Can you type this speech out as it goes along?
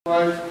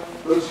Right,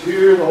 let's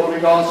hear the Holy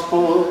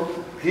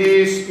Gospel.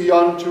 Peace be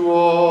unto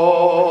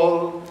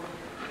all.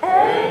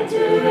 And to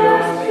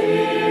your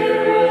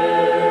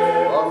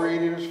spirit. Our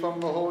reading is from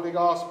the Holy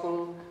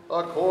Gospel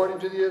according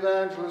to the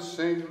Evangelist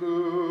St.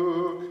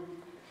 Luke.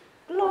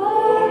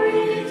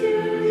 Glory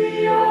to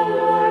thee, O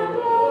Lord,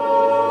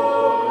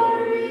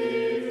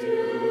 glory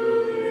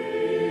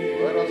to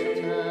thee. Let us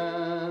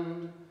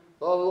attend.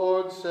 The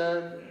Lord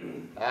said,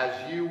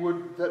 as you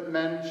would that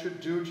men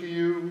should do to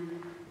you,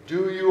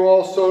 do you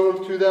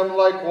also to them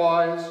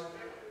likewise.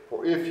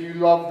 For if you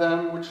love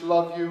them which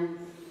love you,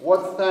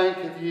 what thank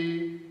have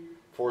ye?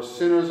 For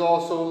sinners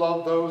also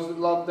love those that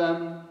love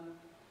them.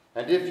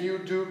 And if you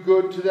do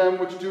good to them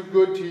which do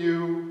good to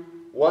you,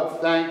 what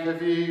thank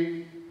have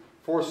ye?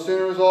 For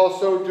sinners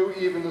also do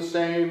even the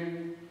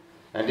same.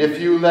 And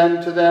if you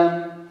lend to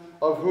them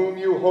of whom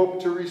you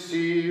hope to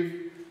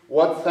receive,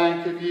 what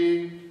thank have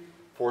ye?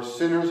 For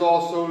sinners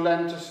also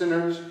lend to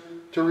sinners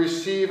to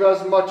receive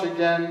as much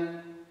again.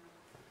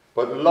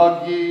 But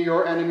love ye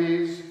your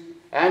enemies,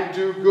 and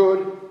do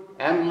good,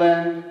 and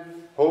lend,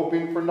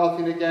 hoping for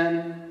nothing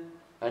again.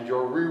 And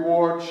your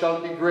reward shall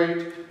be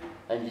great,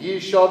 and ye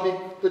shall be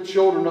the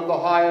children of the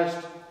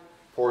highest.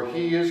 For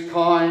he is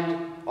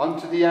kind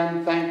unto the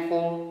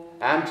unthankful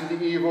and to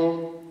the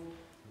evil.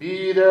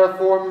 Be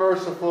therefore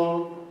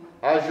merciful,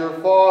 as your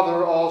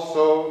Father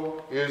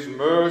also is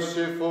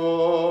merciful.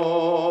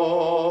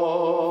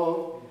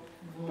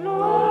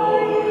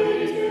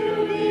 Glory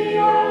to thee,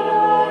 O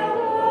Lord,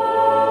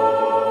 glory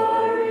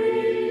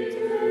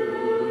to thee.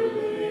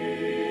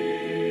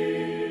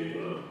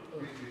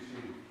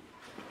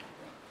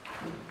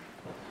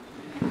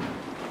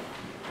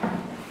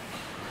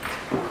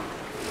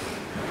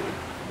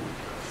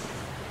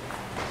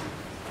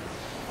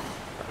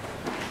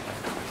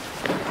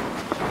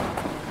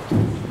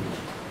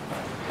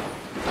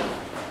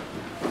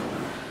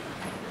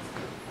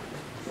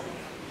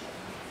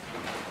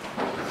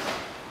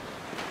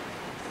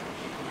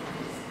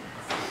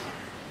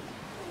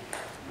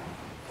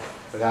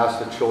 I'd ask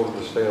the children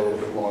to stay a little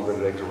bit longer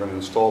today because we're going to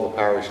install the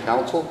parish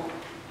council.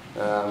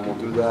 We'll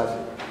do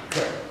that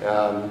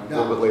a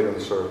little bit later in the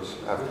service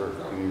after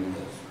communion.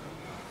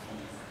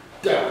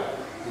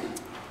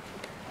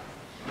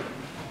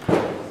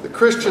 The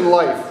Christian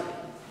life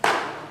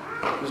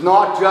is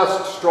not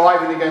just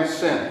striving against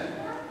sin,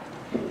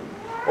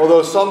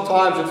 although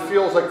sometimes it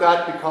feels like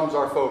that becomes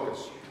our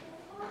focus.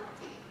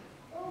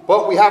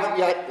 But we haven't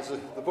yet, as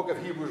the book of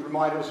Hebrews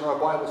reminded us in our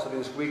Bible study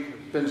this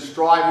week, been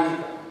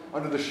striving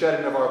under the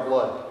shedding of our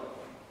blood,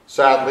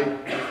 sadly.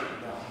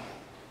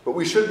 But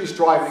we should be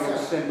striving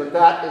against sin, but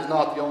that is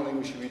not the only thing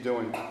we should be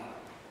doing.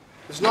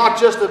 It's not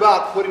just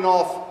about putting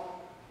off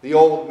the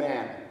old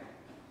man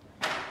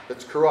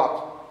that's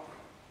corrupt.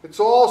 It's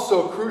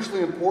also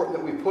crucially important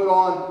that we put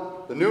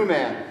on the new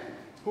man,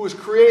 who is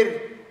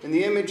created in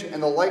the image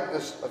and the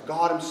likeness of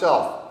God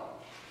himself.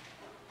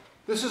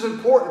 This is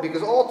important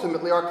because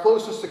ultimately our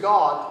closeness to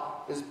God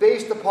is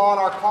based upon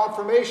our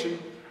conformation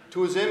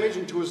to his image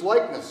and to his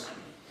likeness,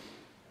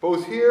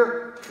 both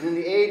here and in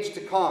the age to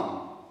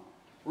come.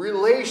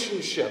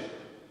 Relationship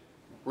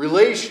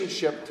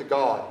to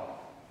God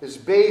is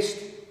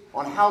based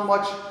on how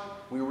much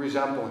we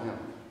resemble him.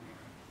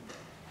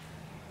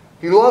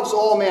 He loves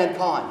all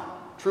mankind,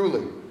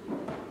 truly.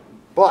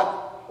 But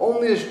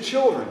only as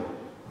children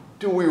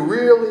do we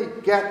really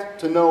get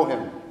to know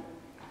him.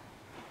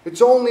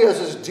 It's only as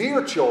his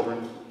dear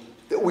children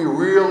that we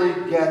really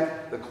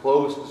get the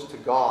closeness to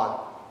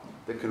God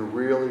that can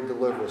really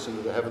deliver us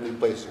into the heavenly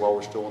places while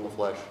we're still in the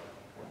flesh.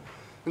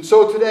 And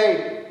so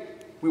today,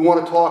 we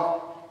want to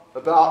talk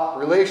about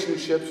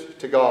relationships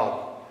to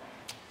God.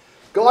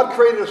 God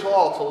created us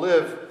all to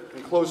live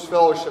in close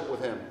fellowship with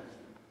him.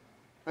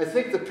 I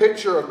think the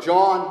picture of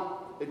John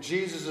at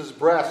Jesus'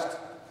 breast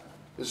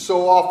is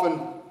so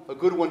often a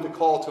good one to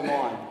call to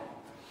mind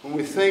when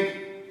we think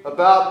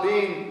about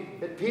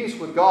being at peace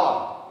with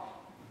God,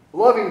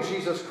 loving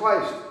Jesus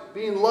Christ,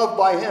 being loved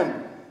by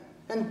him,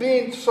 and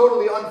being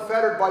totally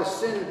unfettered by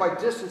sin and by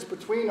distance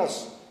between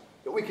us,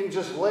 that we can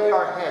just lay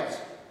our heads,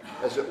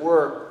 as it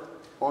were,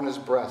 on his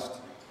breast.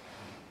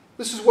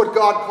 This is what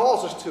God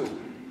calls us to.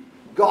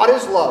 God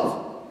is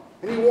love,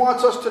 and he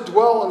wants us to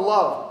dwell in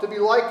love, to be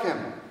like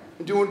him,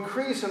 and to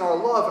increase in our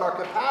love and our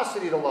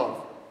capacity to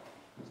love.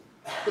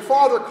 The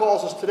Father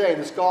calls us today in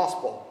this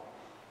gospel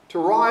to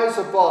rise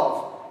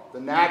above the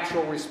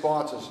natural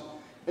responses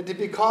and to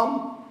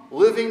become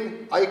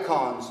living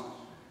icons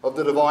of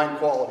the divine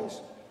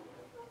qualities.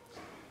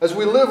 As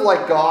we live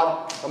like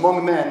God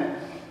among men,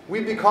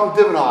 we become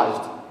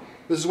divinized.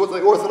 This is what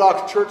the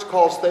Orthodox Church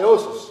calls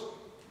theosis,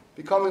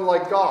 becoming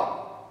like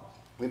God.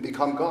 We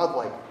become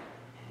godlike.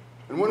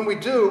 And when we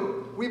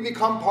do, we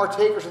become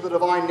partakers of the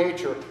divine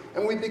nature,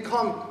 and we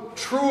become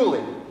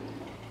truly,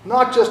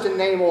 not just in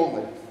name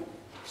only,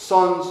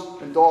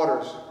 sons and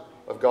daughters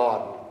of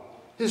God,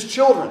 his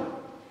children.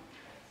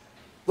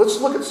 Let's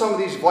look at some of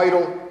these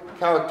vital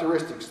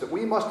characteristics that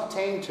we must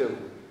attain to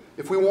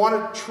if we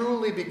want to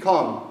truly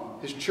become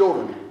his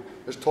children,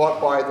 as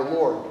taught by the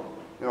Lord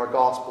in our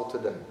gospel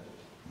today.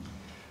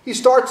 He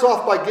starts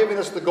off by giving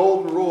us the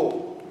golden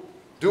rule.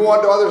 Do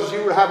unto others as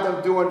you would have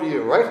them do unto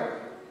you, right?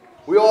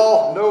 We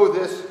all know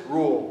this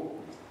rule.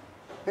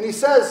 And he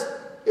says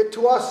it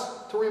to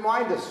us to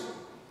remind us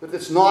that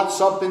it's not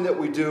something that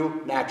we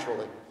do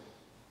naturally.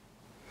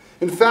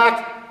 In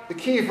fact, the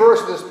key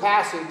verse of this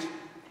passage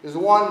is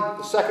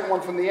the second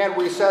one from the end,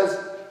 where he says,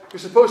 you're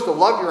supposed to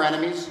love your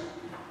enemies.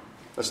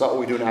 That's not what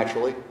we do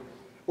naturally.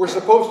 We're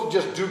supposed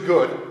to just do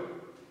good,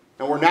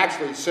 and we're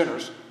naturally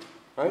sinners,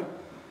 right?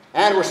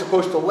 And we're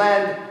supposed to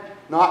lend,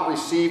 not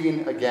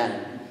receiving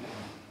again.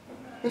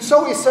 And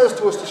so he says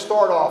to us to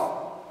start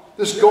off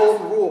this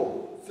golden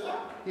rule.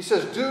 He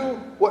says, do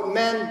what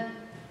men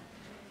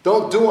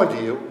don't do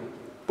unto you,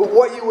 but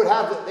what you would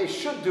have that they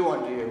should do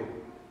unto you.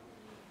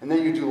 And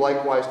then you do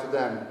likewise to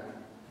them.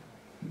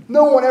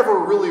 No one ever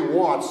really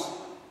wants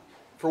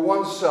for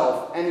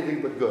oneself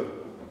anything but good.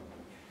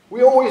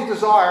 We always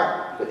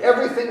desire that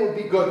everything would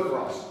be good for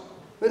us,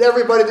 that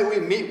everybody that we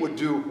meet would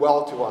do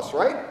well to us,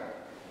 right?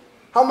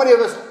 How many of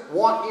us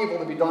want evil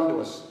to be done to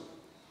us?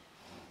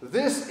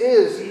 This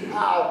is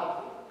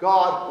how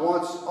God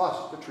wants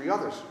us to treat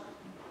others.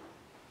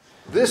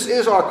 This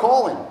is our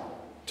calling,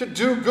 to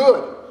do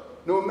good,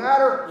 no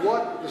matter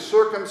what the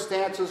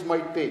circumstances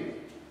might be.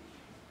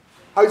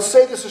 I would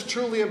say this is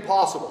truly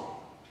impossible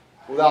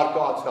without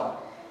God's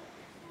help.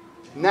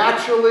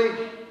 Naturally,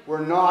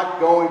 we're not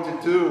going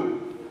to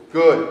do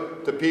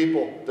good to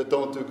people that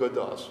don't do good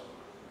to us.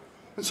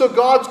 And so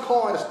God's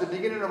calling us at the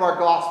beginning of our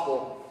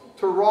gospel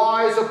to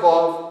rise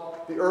above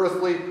the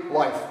earthly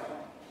life.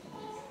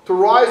 To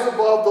rise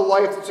above the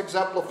life that's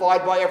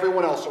exemplified by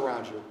everyone else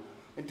around you.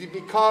 And to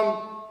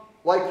become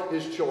like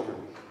his children.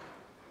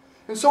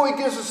 And so he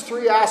gives us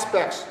three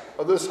aspects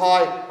of this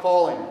high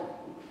calling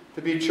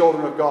to be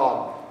children of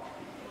God.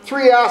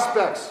 Three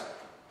aspects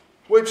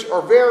which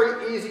are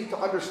very easy to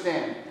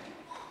understand.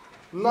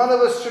 None of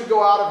us should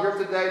go out of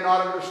here today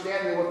not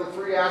understanding what the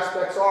three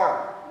aspects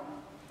are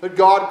that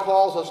God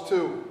calls us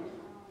to.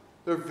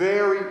 They're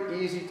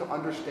very easy to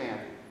understand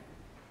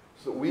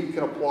so that we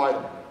can apply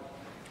them.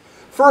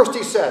 First,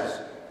 he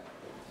says,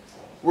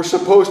 we're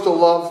supposed to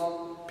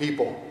love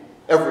people,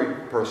 every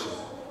person.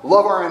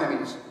 Love our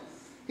enemies.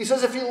 He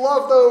says, if you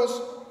love those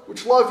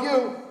which love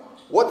you,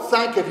 what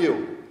thank of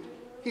you?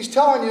 He's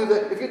telling you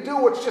that if you do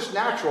what's just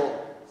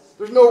natural,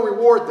 there's no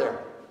reward there.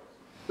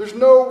 There's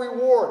no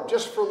reward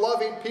just for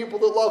loving people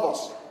that love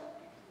us.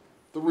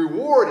 The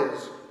reward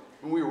is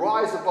when we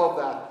rise above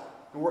that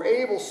and we're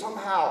able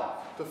somehow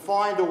to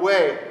find a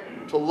way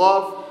to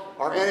love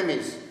our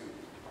enemies.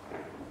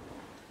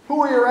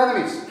 Who are your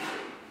enemies?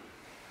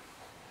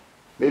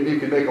 Maybe you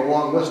can make a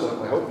long list of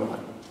them. I hope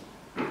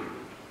not.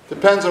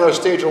 Depends on our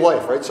stage of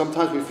life, right?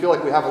 Sometimes we feel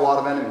like we have a lot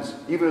of enemies,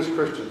 even as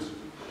Christians.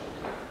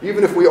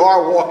 Even if we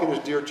are walking as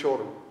dear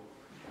children.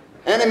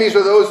 Enemies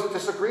are those that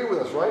disagree with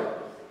us, right?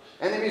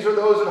 Enemies are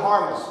those that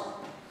harm us.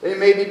 They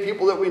may be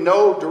people that we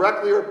know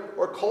directly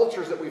or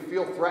cultures that we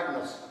feel threaten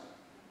us.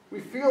 We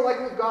feel like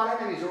we've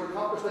got enemies or we're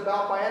compassed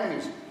about by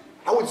enemies.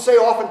 I would say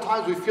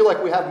oftentimes we feel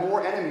like we have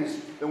more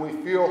enemies than we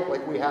feel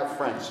like we have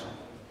friends.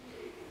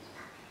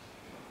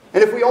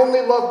 And if we only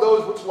love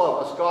those which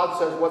love us, God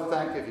says, what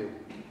thank of you?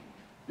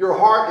 Your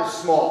heart is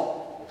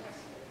small.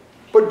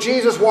 But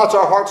Jesus wants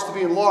our hearts to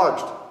be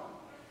enlarged.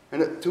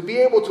 And to be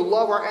able to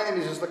love our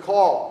enemies is the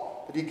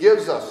call that he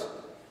gives us.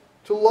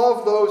 To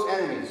love those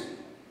enemies,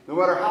 no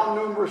matter how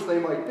numerous they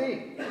might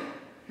be,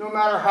 no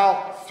matter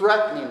how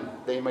threatening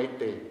they might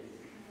be,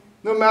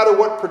 no matter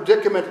what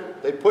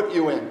predicament they put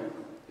you in,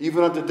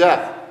 even unto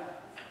death.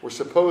 We're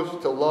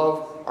supposed to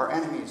love our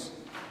enemies.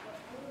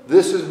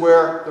 This is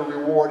where the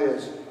reward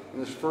is in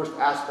this first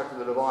aspect of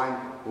the divine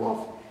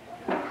love.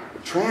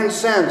 It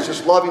transcends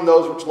just loving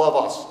those which love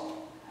us.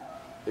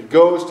 It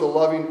goes to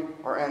loving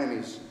our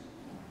enemies.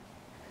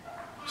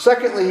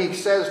 Secondly, he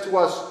says to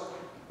us,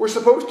 we're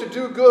supposed to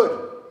do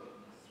good.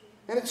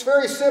 And it's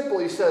very simple,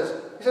 he says,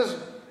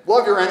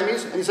 love your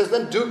enemies, and he says,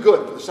 then do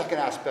good for the second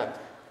aspect.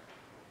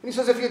 And he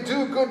says, if you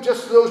do good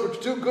just to those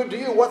which do good to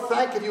you, what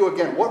thank of you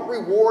again? What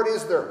reward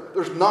is there?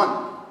 There's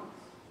none.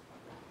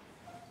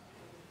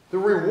 The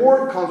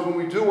reward comes when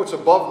we do what's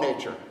above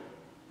nature.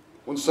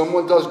 When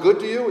someone does good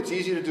to you, it's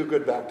easy to do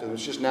good back to them.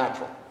 It's just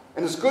natural.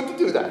 And it's good to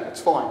do that.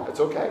 It's fine. It's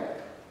okay.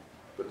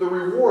 But the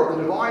reward,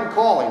 the divine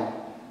calling,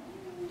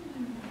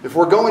 if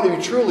we're going to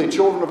be truly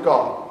children of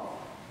God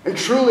and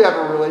truly have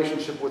a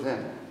relationship with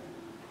him,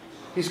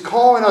 he's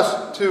calling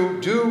us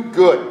to do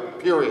good,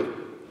 period.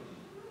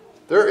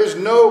 There is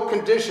no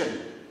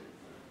condition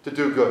to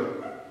do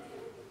good.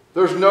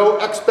 There's no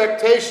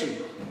expectation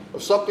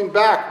of something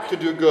back to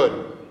do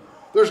good.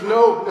 There's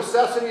no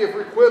necessity of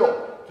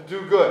requital to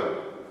do good.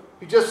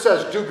 He just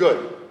says, do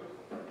good.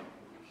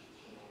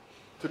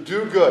 To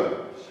do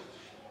good.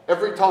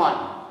 Every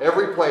time,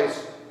 every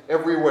place,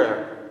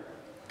 everywhere.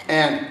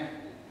 And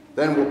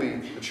then we'll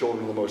be the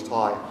children of the Most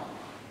High.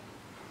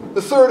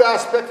 The third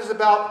aspect is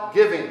about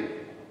giving.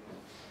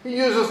 He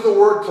uses the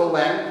word to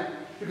lend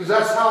because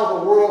that's how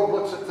the world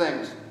looks at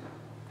things.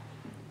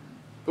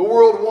 The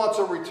world wants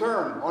a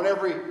return on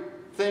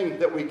everything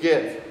that we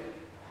give.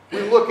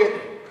 We look at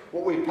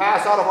what we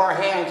pass out of our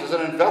hands is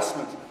an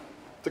investment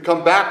to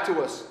come back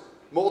to us,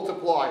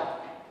 multiplied,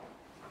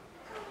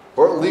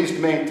 or at least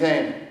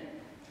maintained.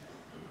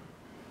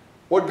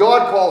 What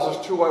God calls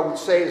us to, I would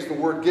say, is the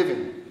word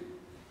giving.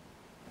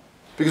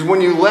 Because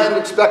when you lend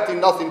expecting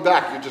nothing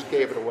back, you just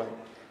gave it away.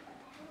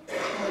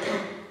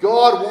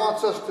 God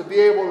wants us to be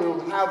able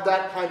to have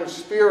that kind of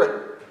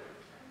spirit.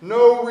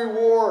 No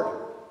reward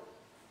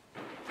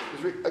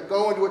is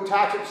going to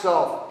attach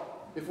itself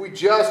if we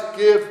just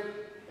give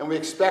and we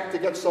expect to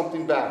get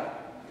something back.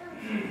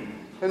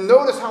 And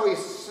notice how he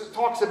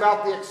talks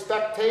about the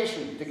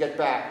expectation to get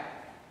back.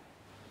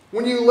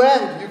 When you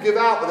lend, you give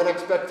out with an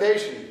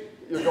expectation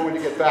you're going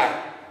to get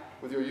back.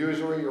 With your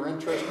usury, your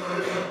interest,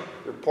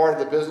 your part of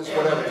the business,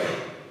 whatever.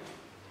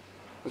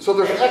 And so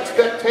there's an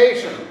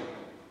expectation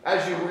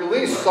as you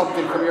release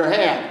something from your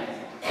hand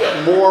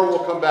that more will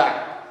come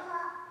back.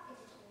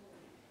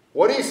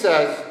 What he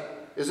says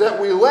is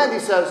that we lend, he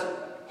says,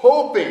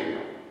 hoping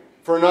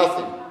for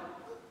nothing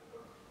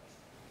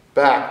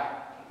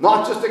back.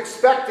 Not just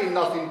expecting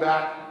nothing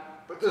back,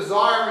 but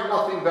desiring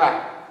nothing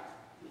back.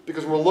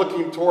 Because we're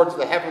looking towards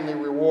the heavenly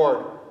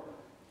reward.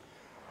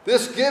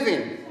 This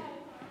giving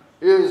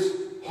is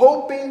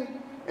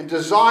hoping and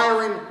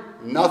desiring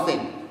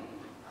nothing.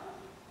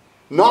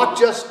 Not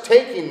just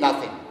taking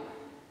nothing.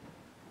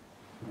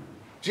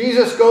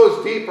 Jesus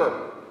goes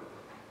deeper.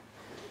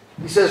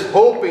 He says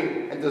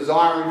hoping and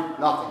desiring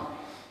nothing.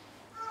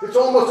 It's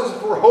almost as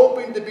if we're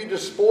hoping to be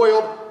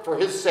despoiled for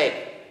his sake.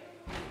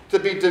 To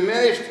be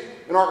diminished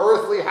in our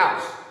earthly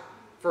house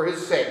for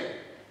his sake.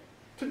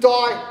 To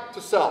die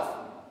to self.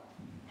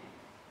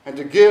 And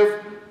to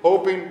give,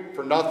 hoping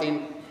for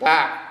nothing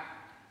back.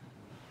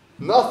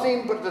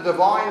 Nothing but the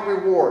divine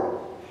reward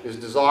is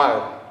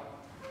desired.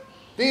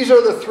 These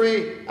are the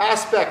three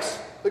aspects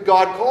that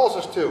God calls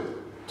us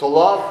to. To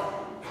love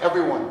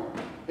everyone,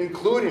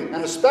 including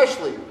and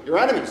especially your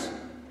enemies.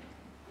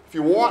 If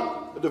you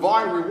want a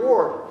divine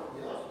reward,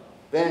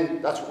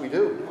 then that's what we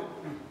do.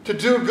 To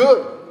do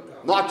good.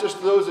 Not just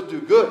to those that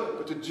do good,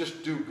 but to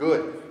just do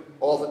good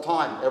all the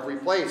time, every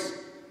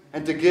place.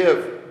 And to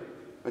give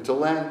and to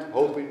lend,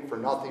 hoping for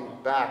nothing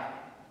back.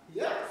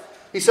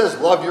 He says,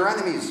 love your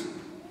enemies.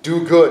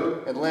 Do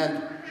good and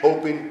lend,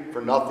 hoping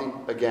for nothing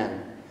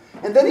again.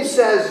 And then he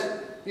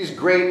says these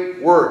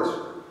great words.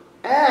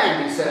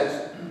 And he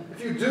says,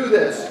 if you do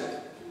this,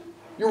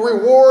 your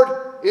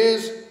reward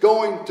is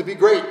going to be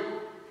great.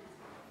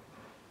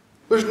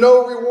 There's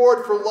no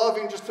reward for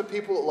loving just the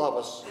people that love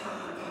us.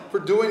 For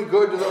doing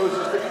good to those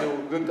that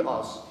do good to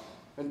us.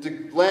 And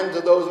to lend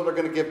to those that are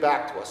going to give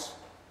back to us.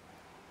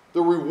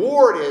 The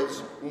reward is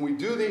when we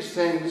do these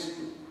things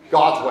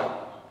God's way.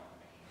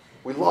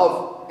 We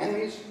love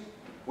enemies.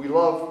 We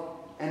love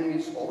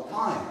enemies all the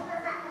time.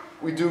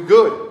 We do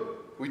good.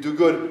 We do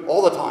good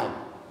all the time.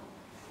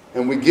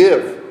 And we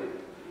give,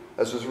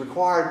 as is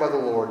required by the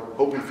Lord,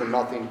 hoping for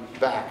nothing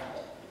back.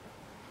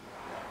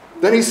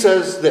 Then he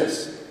says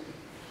this.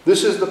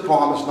 This is the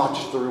promise, not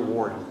just the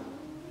reward.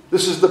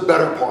 This is the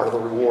better part of the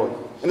reward.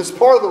 And it's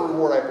part of the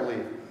reward, I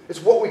believe.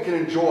 It's what we can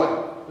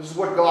enjoy. This is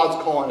what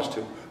God's calling us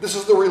to. This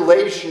is the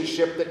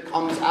relationship that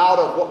comes out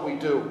of what we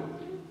do.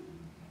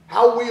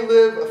 How we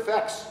live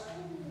affects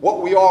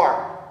what we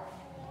are.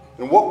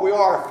 And what we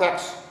are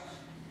affects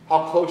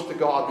how close to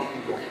God we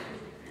can get.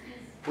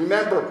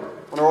 Remember,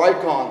 on our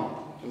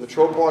icon, in the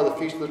tropar of the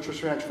Feast of the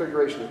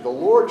Transfiguration, the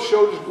Lord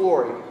showed his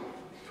glory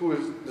to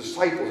his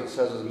disciples, it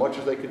says, as much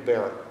as they could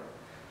bear it.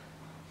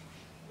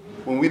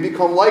 When we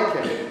become like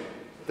him,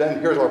 then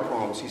here's our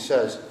promise. He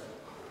says,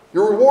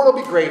 your reward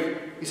will be great.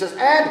 He says,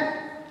 and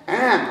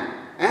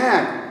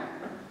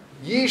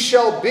ye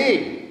shall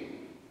be,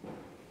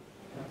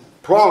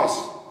 promise,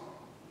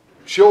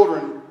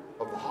 children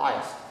of the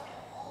highest.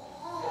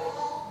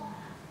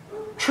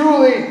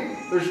 Truly,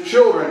 there's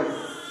children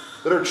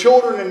that are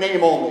children in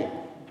name only,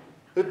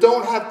 that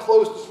don't have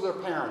closeness to their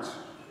parents.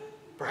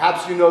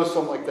 Perhaps you know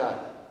some like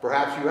that.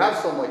 Perhaps you have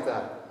some like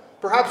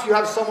that. Perhaps you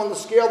have some on the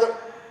scale that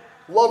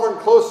love and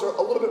closer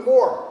a little bit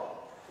more.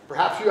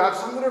 Perhaps you have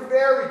some that are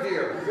very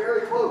dear,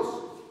 very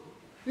close.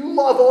 You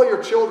love all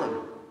your children,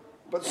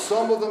 but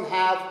some of them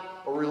have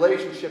a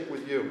relationship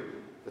with you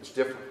that's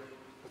different,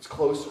 that's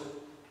closer,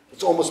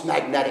 it's almost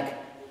magnetic.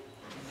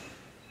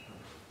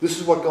 This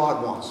is what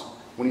God wants.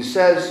 When he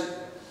says,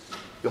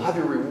 you'll have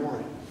your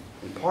reward.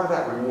 And part of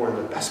that reward,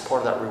 the best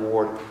part of that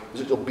reward, is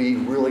that you'll be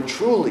really,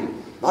 truly,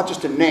 not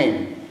just a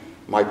name,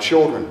 my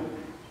children.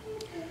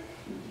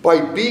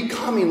 By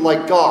becoming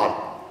like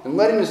God and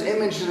letting his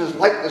image and his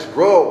likeness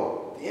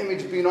grow, the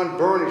image being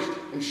unburnished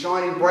and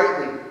shining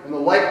brightly, and the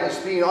likeness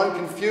being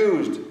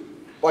unconfused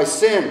by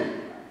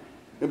sin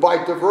and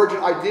by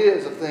divergent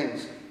ideas of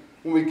things.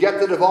 When we get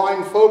the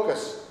divine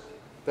focus,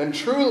 then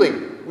truly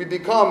we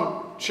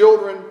become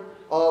children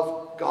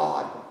of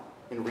God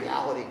in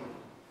reality.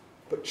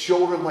 But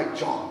children like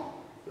John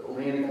that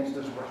lean against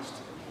his breast.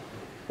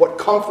 What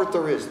comfort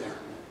there is there.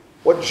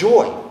 What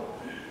joy.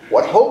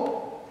 What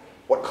hope.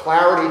 What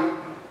clarity.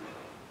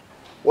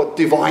 What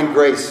divine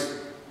grace.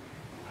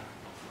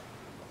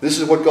 This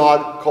is what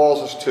God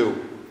calls us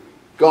to.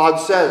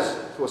 God says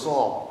to us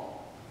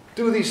all,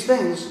 do these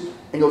things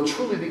and you'll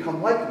truly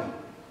become like me.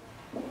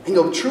 And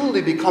you'll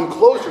truly become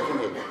closer to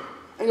me.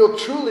 And you'll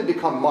truly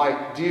become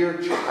my dear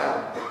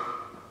child.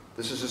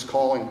 This is his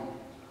calling.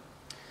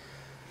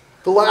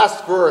 The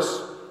last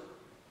verse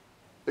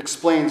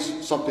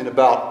explains something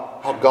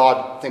about how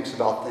God thinks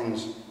about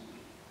things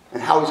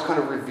and how he's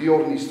kind of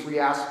revealed in these three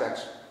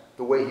aspects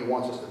the way he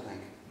wants us to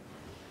think.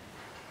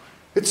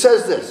 It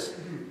says this,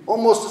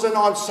 almost as a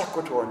non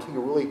sequitur until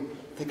you really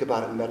think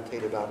about it and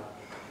meditate about it.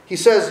 He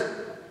says,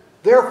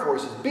 therefore,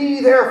 he says,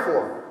 be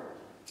therefore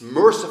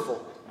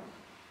merciful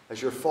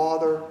as your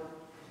Father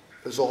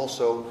is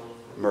also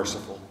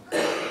merciful.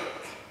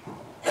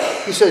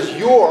 He says,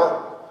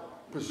 you're,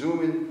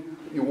 presuming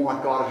you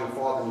want God as your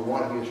Father and you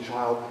want to be his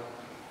child,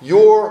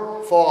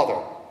 your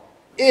Father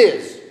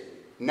is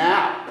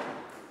now,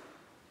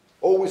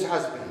 always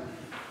has been,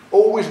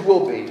 always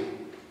will be,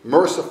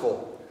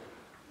 merciful.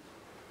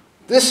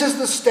 This is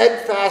the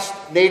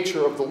steadfast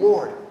nature of the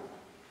Lord.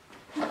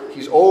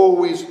 He's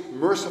always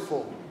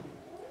merciful.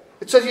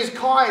 It says he's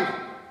kind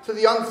to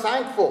the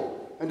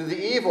unthankful and to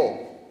the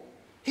evil.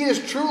 He is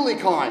truly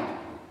kind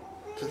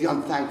to the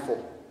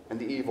unthankful and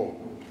the evil.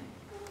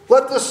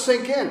 Let this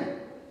sink in.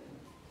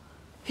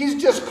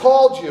 He's just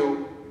called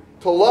you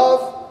to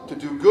love, to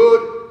do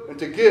good, and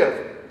to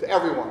give to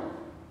everyone.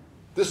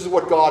 This is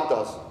what God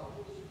does.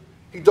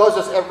 He does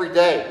this every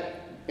day,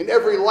 in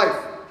every life.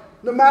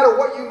 No matter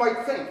what you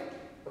might think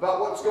about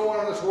what's going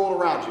on in this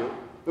world around you,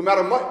 no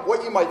matter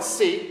what you might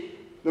see,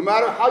 no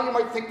matter how you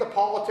might think the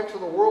politics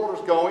of the world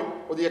is going,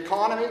 or the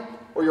economy,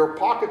 or your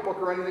pocketbook,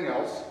 or anything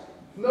else,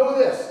 know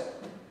this,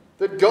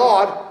 that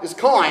God is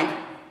kind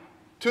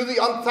to the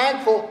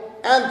unthankful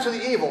and to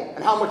the evil,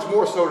 and how much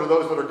more so to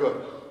those that are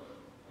good.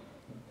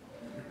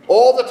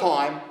 All the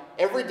time,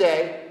 every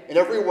day, in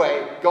every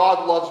way,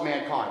 God loves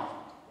mankind.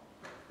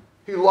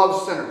 He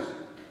loves sinners.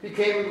 He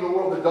came into the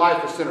world to die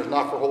for sinners,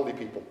 not for holy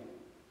people.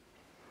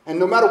 And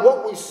no matter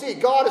what we see,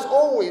 God is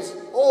always,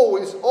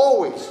 always,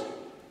 always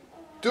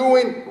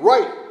doing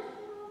right,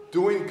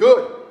 doing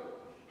good,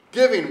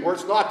 giving where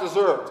it's not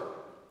deserved,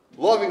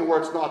 loving where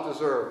it's not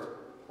deserved,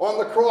 on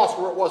the cross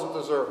where it wasn't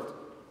deserved.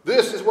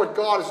 This is what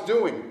God is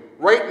doing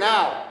right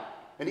now,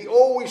 and he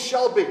always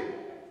shall be,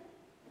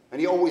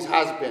 and he always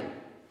has been,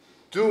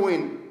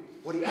 doing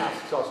what he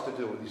asks us to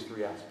do in these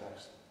three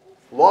aspects.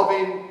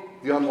 Loving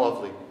the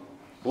unlovely,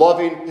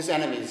 loving his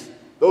enemies,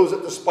 those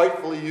that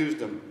despitefully used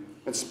him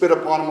and spit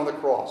upon him on the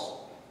cross.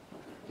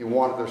 He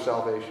wanted their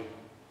salvation.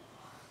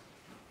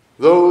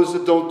 Those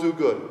that don't do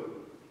good,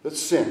 that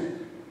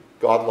sin,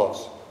 God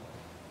loves.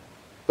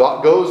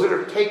 Those that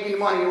are taking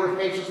money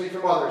rapaciously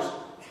from others,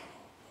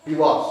 he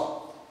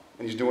loves,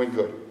 and he's doing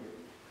good.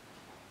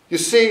 You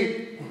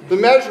see, the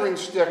measuring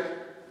stick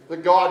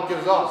that God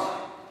gives us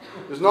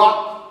is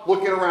not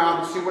looking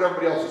around to see what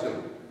everybody else is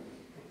doing.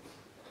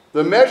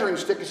 The measuring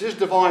stick is his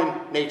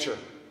divine nature.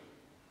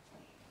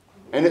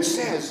 And it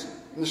says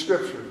in the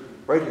scripture,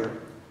 right here,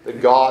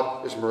 that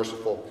God is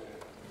merciful.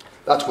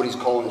 That's what he's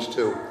calling us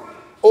to.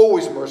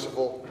 Always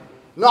merciful.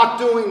 Not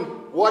doing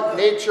what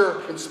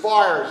nature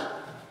inspires.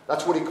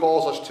 That's what he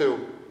calls us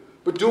to.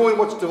 But doing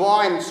what's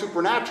divine and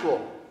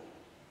supernatural.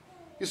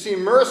 You see,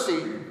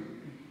 mercy,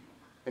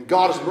 and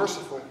God is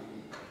merciful,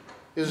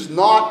 is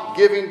not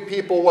giving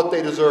people what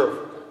they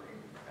deserve.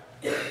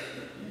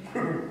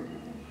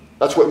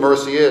 That's what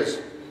mercy is.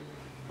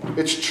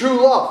 It's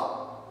true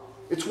love.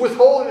 It's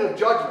withholding of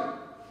judgment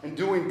and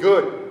doing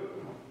good.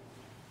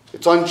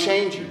 It's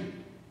unchanging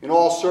in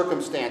all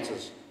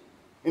circumstances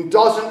and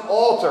doesn't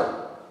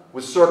alter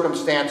with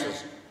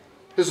circumstances.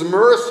 His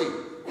mercy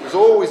is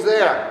always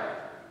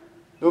there,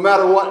 no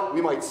matter what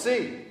we might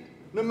see,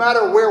 no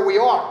matter where we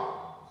are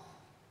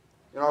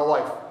in our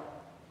life.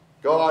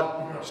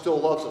 God still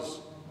loves us.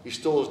 He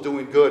still is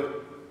doing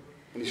good,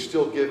 and he's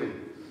still giving.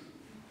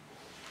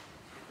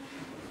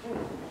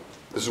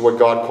 This is what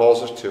God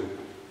calls us to.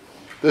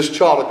 This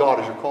child of God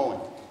is your calling.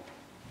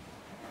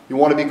 You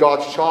want to be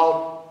God's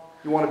child?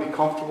 You want to be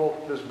comfortable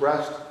at his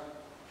breast,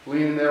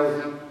 leaning there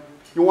with him?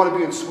 You want to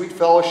be in sweet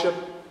fellowship?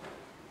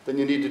 Then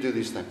you need to do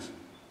these things.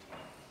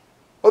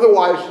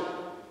 Otherwise,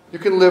 you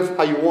can live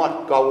how you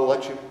want. God will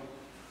let you.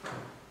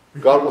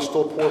 God will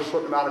still pour a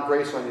certain amount of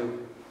grace on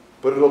you,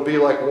 but it'll be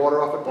like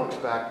water off a duck's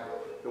back.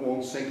 It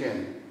won't sink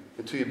in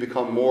until you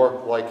become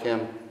more like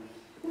him.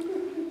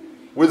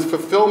 With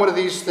fulfillment of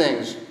these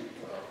things,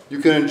 you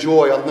can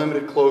enjoy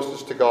unlimited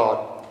closeness to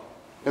God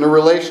in a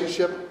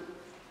relationship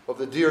of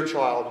the dear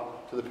child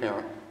to the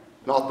parent,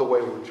 not the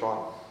wayward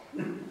child.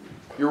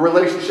 Your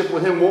relationship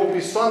with him won't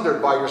be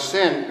sundered by your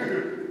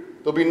sin.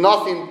 There'll be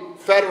nothing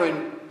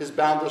fettering his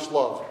boundless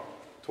love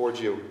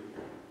towards you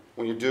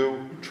when you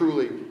do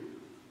truly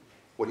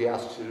what he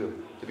asks you to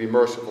do, to be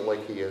merciful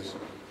like he is.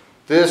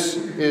 This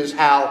is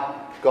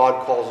how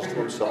God calls us to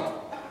himself.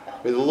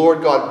 May the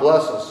Lord God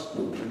bless us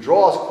and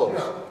draw us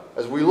close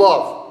as we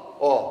love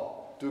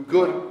all, do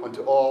good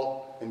unto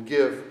all, and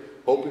give,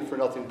 hoping for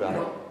nothing back,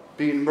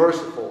 being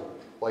merciful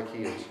like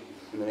he is.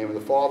 In the name of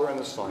the Father, and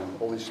the Son, and the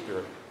Holy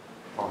Spirit.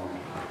 Amen.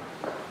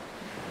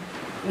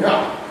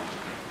 Yeah.